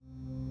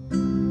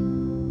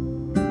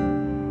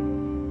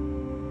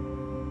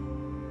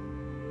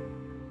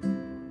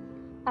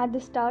At the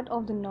start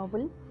of the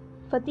novel,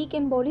 Fatiq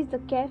embodies the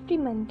carefree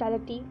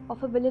mentality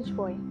of a village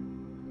boy.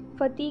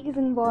 Fatiq is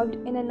involved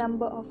in a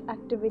number of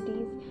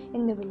activities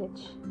in the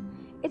village.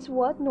 It's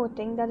worth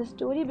noting that the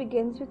story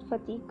begins with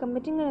Fatiq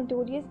committing a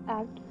notorious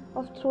act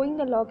of throwing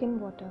the log in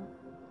water.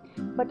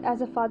 But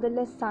as a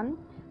fatherless son,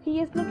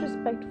 he is not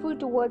respectful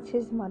towards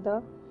his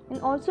mother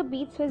and also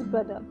beats his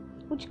brother,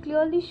 which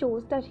clearly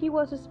shows that he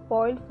was a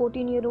spoiled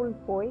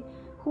 14-year-old boy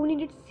who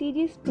needed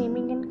serious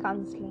taming and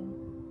counseling.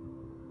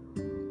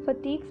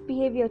 Fatiq's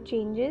behavior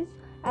changes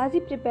as he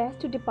prepares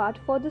to depart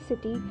for the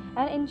city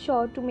and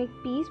ensure to make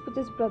peace with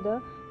his brother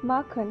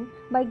Makhan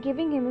by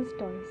giving him his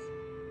toys.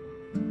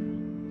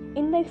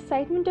 In the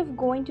excitement of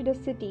going to the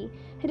city,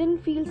 he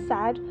didn't feel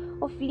sad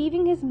of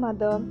leaving his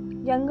mother,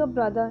 younger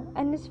brother,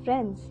 and his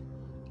friends.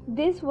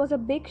 This was a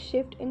big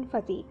shift in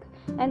Fatiq,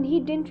 and he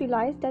didn't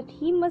realize that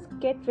he must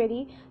get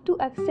ready to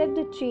accept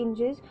the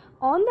changes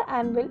on the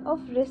anvil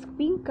of risk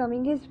being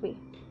coming his way.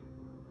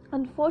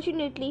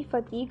 Unfortunately,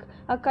 Fatiq,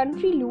 a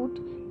country loot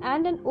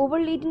and an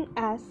overladen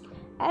ass,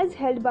 as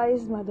held by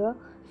his mother,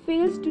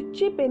 fails to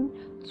chip in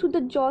through the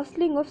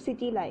jostling of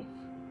city life.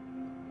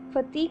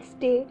 Fatiq's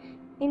stay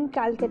in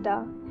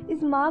Calcutta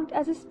is marked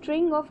as a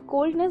string of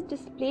coldness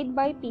displayed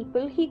by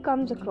people he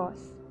comes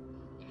across.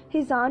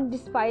 His aunt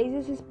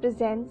despises his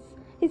presence,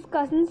 his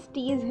cousins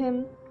tease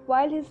him,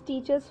 while his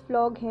teachers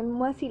flog him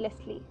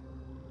mercilessly.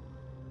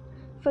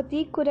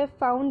 Fatiq could have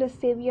found a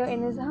savior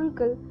in his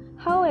uncle.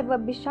 However,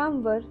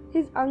 Bishamvar,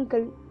 his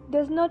uncle,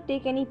 does not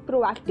take any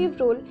proactive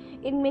role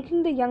in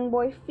making the young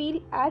boy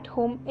feel at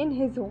home in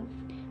his home,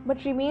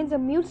 but remains a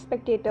mute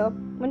spectator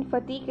when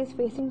Fatiq is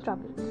facing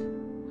troubles.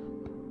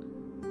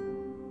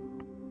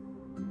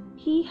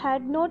 He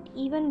had not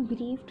even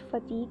briefed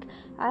Fatiq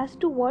as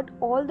to what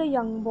all the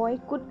young boy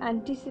could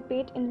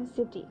anticipate in his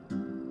city.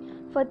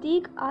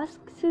 Fatiq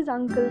asks his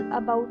uncle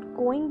about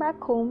going back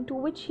home, to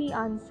which he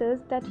answers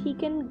that he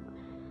can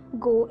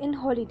go in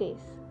holidays.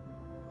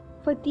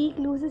 Fatiq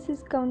loses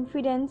his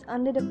confidence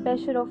under the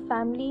pressure of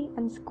family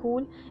and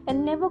school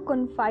and never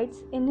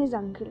confides in his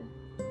uncle.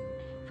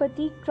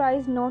 Fatiq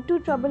tries not to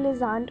trouble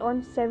his aunt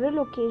on several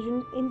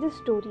occasions in the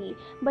story,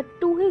 but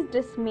to his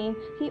dismay,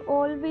 he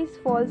always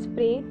falls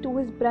prey to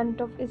his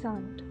brunt of his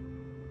aunt.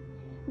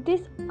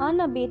 This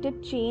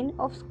unabated chain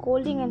of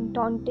scolding and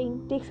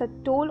taunting takes a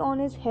toll on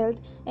his health,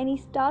 and he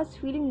starts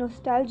feeling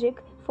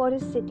nostalgic for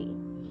his city.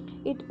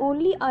 It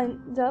only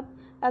ends up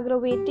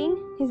aggravating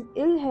his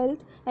ill health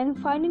and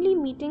finally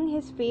meeting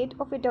his fate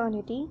of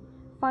eternity,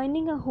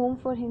 finding a home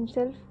for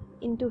himself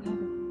into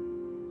heaven.